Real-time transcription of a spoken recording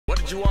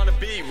did you want to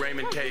be,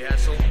 Raymond K.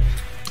 Hessel?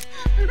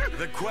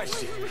 The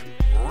question,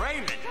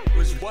 Raymond,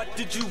 was what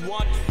did you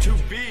want to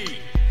be?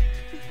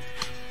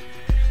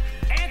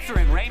 Answer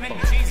him, Raymond.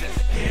 Jesus.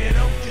 Get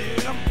up,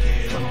 get up,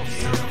 get up,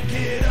 son,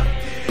 get up,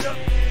 get up,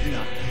 get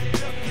up,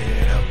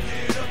 get up,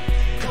 get up,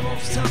 come on,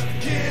 son,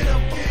 get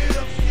up, get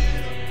up,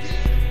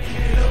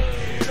 get up,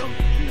 get up,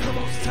 come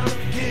on,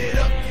 son, get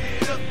up,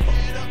 get up,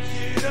 get up,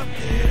 get up,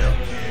 get up,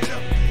 get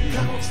up,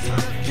 come on,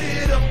 son,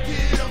 get up,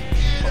 get up,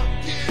 get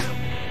up, get up.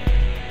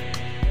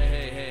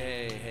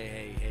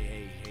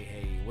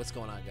 Hey, what's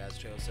going on, guys?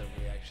 Trail 7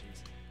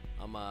 Reactions.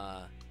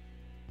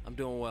 I'm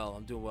doing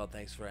well.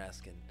 Thanks for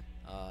asking.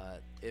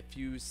 If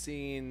you've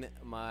seen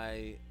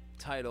my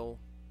title,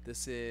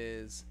 this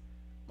is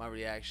my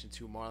reaction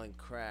to Marlon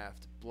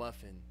Craft,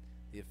 Bluffin,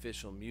 the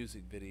official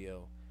music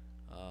video.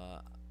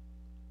 I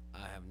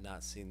have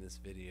not seen this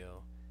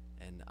video,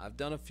 and I've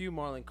done a few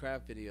Marlon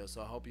Craft videos,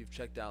 so I hope you've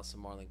checked out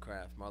some Marlon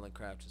Craft. Marlon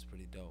Craft is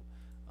pretty dope.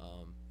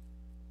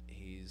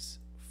 He's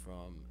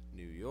from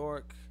New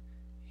York.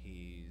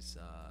 He's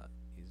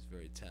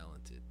very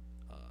talented.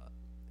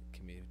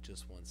 Give me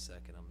just 1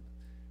 second. I'm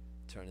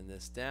turning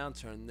this down,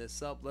 turning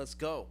this up. Let's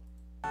go.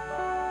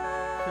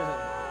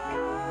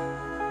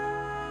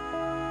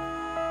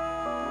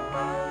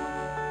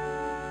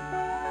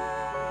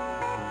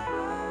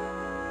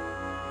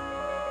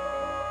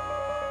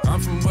 I'm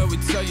from where we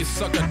tell you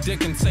suck a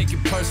dick and take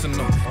it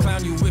personal.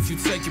 Clown you if you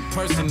take it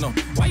personal.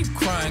 Why you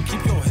crying?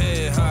 Keep your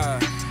head high.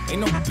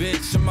 Ain't no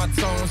bitch in my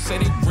tone, say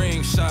they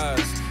ring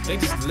shots. They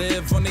just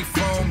live on their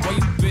phone, boy,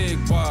 you big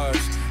watch.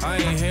 I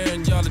ain't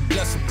hearing y'all a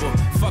decibel.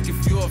 Fuck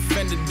if you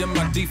offended, then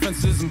my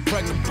defense is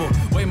impregnable.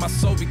 Way my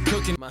soul be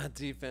cooking. My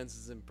defense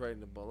is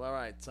impregnable.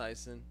 Alright,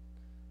 Tyson.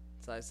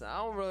 I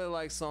don't really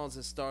like songs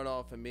that start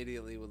off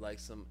immediately with like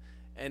some,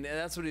 and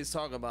that's what he's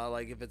talking about,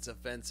 like if it's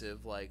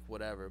offensive, like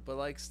whatever. But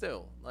like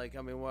still, like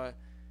I mean, what?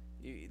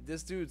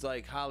 This dude's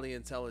like highly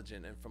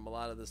intelligent, and from a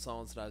lot of the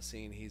songs that I've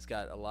seen, he's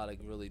got a lot of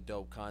really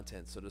dope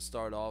content. So to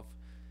start off,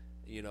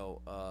 you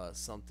know,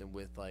 something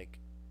with like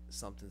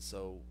something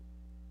so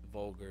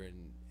vulgar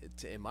and,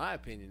 in my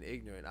opinion,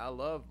 ignorant. I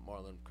love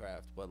Marlon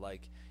Craft, but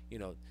like, you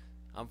know,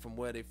 I'm from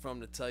where they from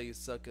to tell you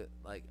suck it.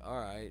 Like, all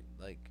right,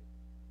 like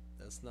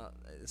it's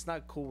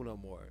not cool no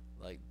more.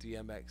 Like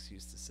DMX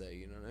used to say,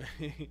 you know what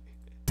I mean?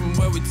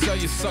 Where we tell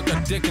you suck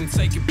a dick and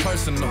take it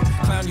personal.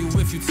 Clown you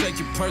if you take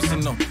it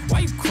personal. Why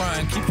you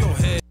crying? Keep your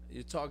head.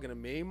 You talking to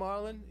me,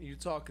 Marlon? You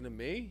talking to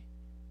me?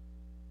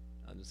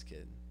 I'm just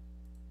kidding.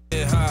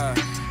 High.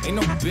 Ain't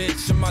no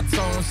bitch in my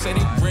tone, say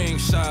they ring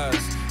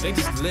shots. They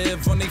just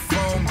live on their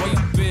phone, boy,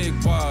 you big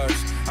watch.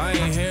 I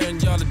ain't hearing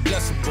y'all a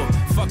decibel.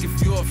 Fuck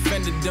if you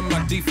offended, then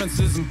my defense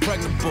is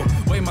impregnable.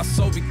 Way my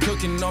soul be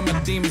cooking, all my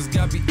demons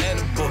gotta be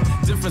edible.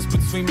 Difference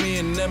between me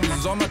and them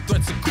is all my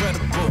threats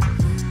incredible.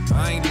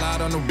 I ain't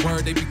lied on the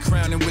word, they be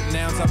crowning with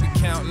nouns. I be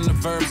counting the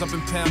verbs, I've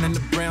been pounding the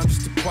brown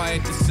just to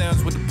quiet the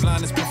sounds with the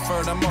blindness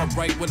preferred. I'm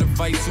alright with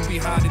advice, you be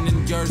hiding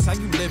in yours. How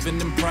you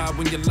living in pride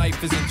when your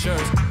life isn't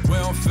yours? We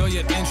don't feel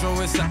your intro,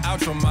 it's an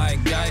outro, my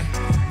guy.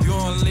 You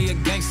only a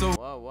gangster.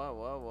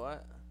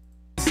 What?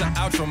 It's an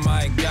outro,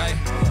 my guy.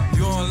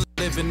 You only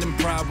living in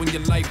pride when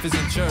your life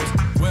isn't yours.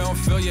 We don't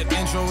feel your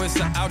intro, it's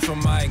an outro,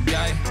 my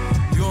guy.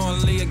 You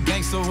only a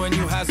gangster when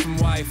you have some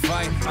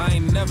Wi-Fi. I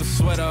ain't never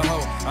sweat a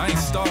hoe, I ain't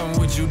starting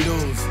with you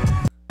dudes.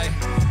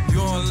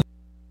 You only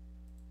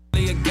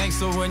a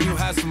gangster when you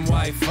have some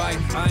Wi-Fi.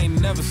 I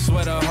ain't never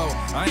sweat a hoe,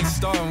 I ain't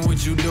starting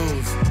with you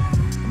dudes.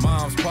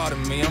 Mom's part of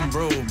me, I'm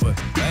rude, but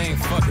they ain't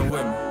fucking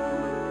with me.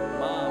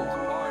 Mom's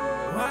part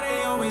of me. Why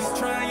they always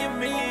trying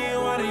me?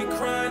 Why they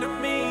crying to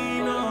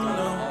me? No.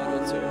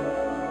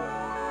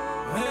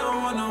 They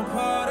don't want no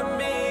part of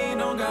me,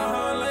 don't got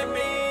heart like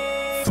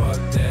me.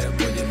 Fuck that,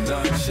 where your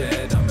lunch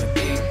at? I'ma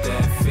eat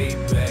that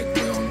feedback,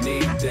 we don't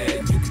need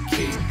that. You can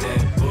keep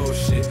that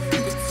bullshit,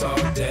 you can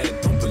talk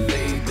that, don't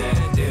believe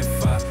that.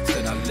 If I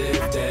said I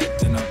live that,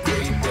 then I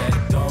breathe that.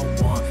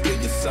 Don't want hear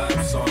your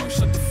side song,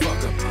 shut the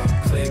fuck up.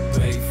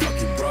 Clickbait, fuck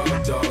your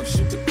raw dog,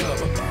 shoot the club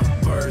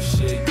up. Bird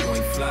shit, you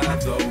ain't fly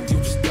though, you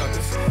just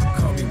duckers.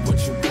 Call me what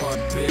you want,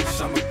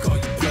 bitch, I'ma call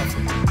you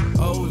bluffing.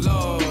 Oh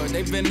Lord,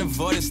 they've been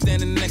avoided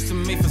standing next to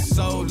me for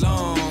so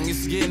long.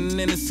 It's getting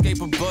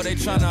inescapable, they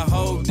tryna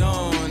hold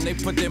on. They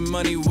put their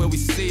money where we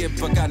see it,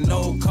 but got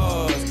no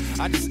cause.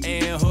 I just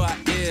ain't who I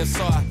is,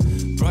 so I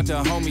brought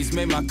the homies,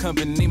 made my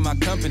company my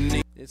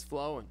company. It's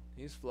flowing.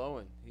 He's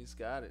flowing. He's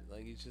got it.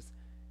 Like he's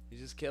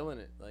just killing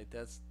it. Like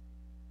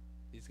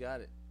he's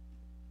got it.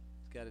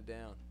 He's got it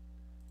down.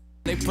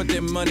 They put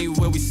their money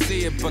where we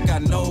see it, but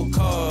got no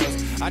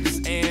cause. I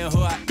just ain't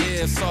who I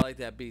is, so I like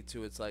that beat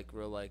too. It's like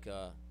real like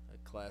a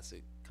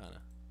classic kind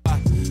of.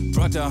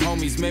 Brought the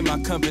homies, made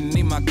my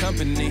company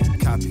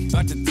copy.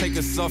 About to take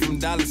us off from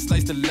dollar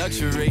slice to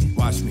luxury.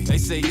 Watch me, they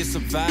say it's a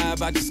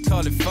vibe, I just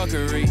call it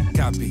fuckery.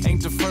 Copy,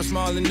 ain't the first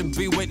Marlon to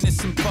be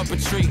witnessing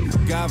puppetry.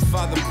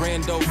 Godfather,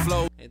 Brando,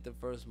 flow. Ain't the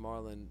first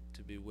Marlon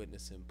to be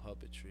witnessing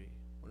puppetry.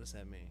 What does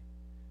that mean?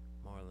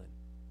 Marlon,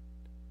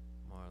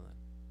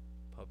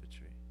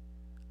 puppetry.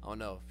 I don't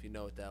know if you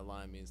know what that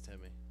line means,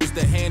 Timmy.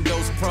 The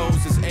handles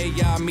pros is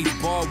AI meets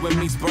Baldwin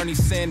meets Bernie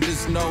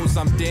Sanders knows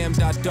I'm damned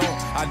I don't.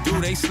 I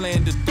do they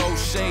slander, throw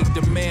shade,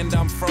 demand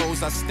I'm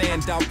froze. I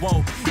stand, I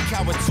won't.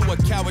 Coward to a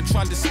coward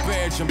trying to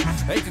disparage him.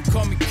 They could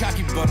call me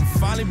cocky, but I'm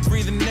finally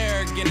breathing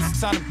air again. It's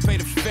time to pay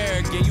the fare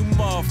again. You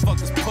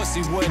motherfuckers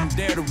pussy wouldn't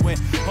dare to win.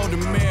 Hold a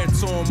mirror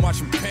to him, watch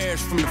him perish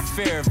from the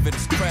fear of it.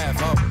 It's craft,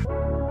 huh?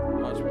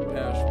 Watch him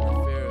perish from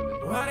the fear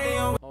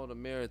of it. Hold a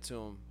mirror to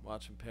him,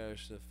 watch him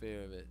perish from the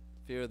fear of it.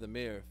 Fear of the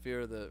mirror,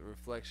 fear of the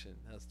reflection.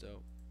 That's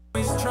dope.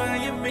 He's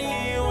trying me,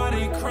 why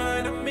they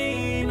crying to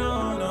me?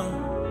 No, no.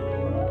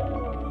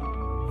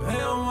 They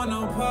don't want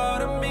no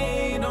part of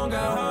me, don't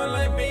got heart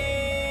like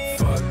me.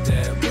 Fuck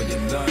that, where your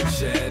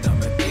lunch at?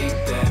 I'ma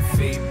eat that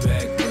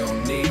feedback, we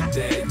don't need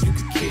that. You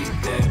can keep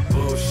that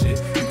bullshit,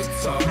 you can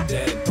talk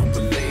that, don't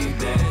believe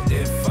that.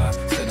 If I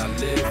said I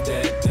live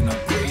that, then I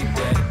breathe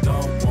that.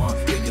 Don't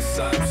want hear your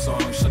side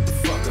song, shut the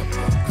fuck up.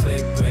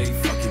 Clickbait,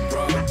 fuck your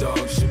raw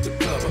dog, shoot the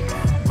club up.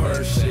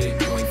 Bird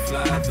shit, you ain't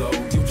fly though,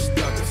 you just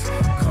duck us.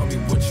 Call me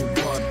what you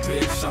want,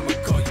 bitch, I'ma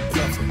call you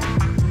Bluffin.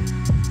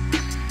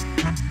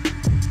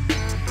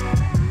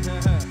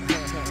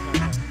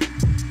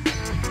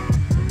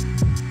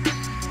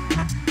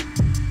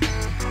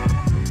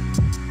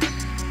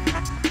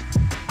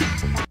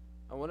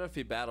 I wonder if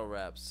he battle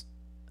raps.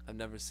 I've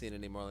never seen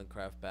any Marlon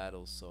Craft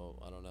battles,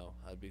 so I don't know.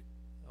 I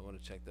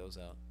want to check those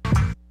out.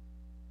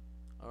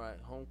 Alright,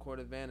 home court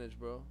advantage,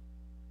 bro.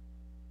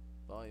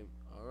 Volume.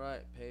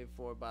 Alright, paid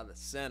for by the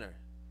center.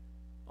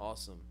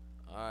 Awesome.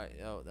 Alright,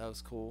 yo, that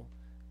was cool.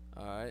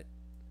 Alright.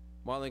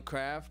 Marlon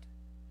Craft,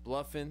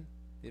 Bluffin,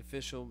 the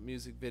official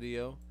music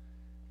video.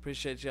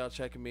 Appreciate y'all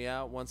checking me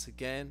out once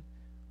again.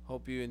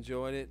 Hope you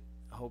enjoyed it.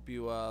 Hope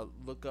you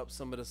look up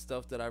some of the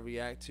stuff that I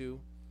react to.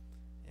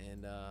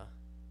 And yeah.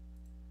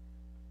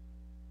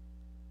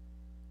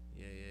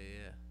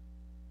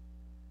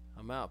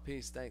 I'm out.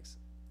 Peace. Thanks.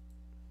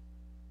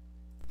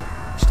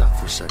 Stop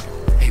for a second.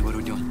 Hey, what are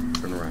we doing?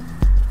 Turn around.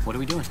 What are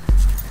we doing?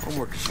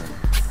 Homework assignment.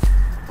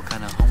 What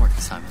kind of homework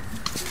assignment?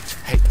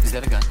 Hey, is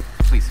that a gun?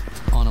 Please.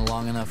 On a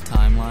long enough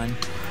timeline,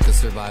 the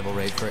survival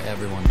rate for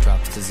everyone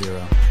drops to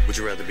 0. Would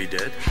you rather be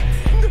dead?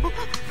 No.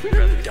 Would you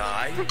rather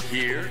die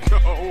here? No.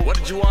 What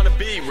did you want to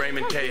be,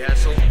 Raymond K.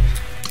 Hessel?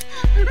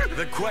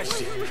 The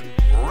question,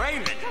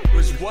 Raymond,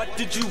 was what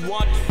did you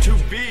want to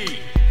be?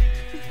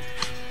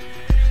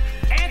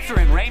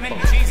 Answering, Raymond.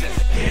 Jesus.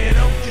 Get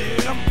up,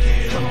 get up,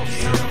 come on,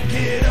 son,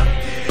 get up,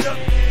 get up,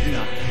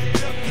 nah.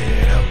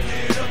 Get up,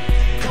 get up,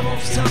 come on,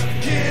 son,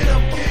 get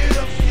up, get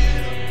up,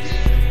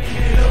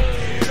 get up,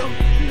 get up,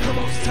 come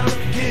on,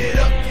 son, get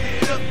up,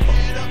 get up,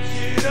 get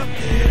up,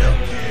 get up,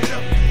 get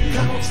up,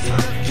 come on,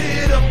 son,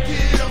 get up,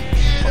 get up.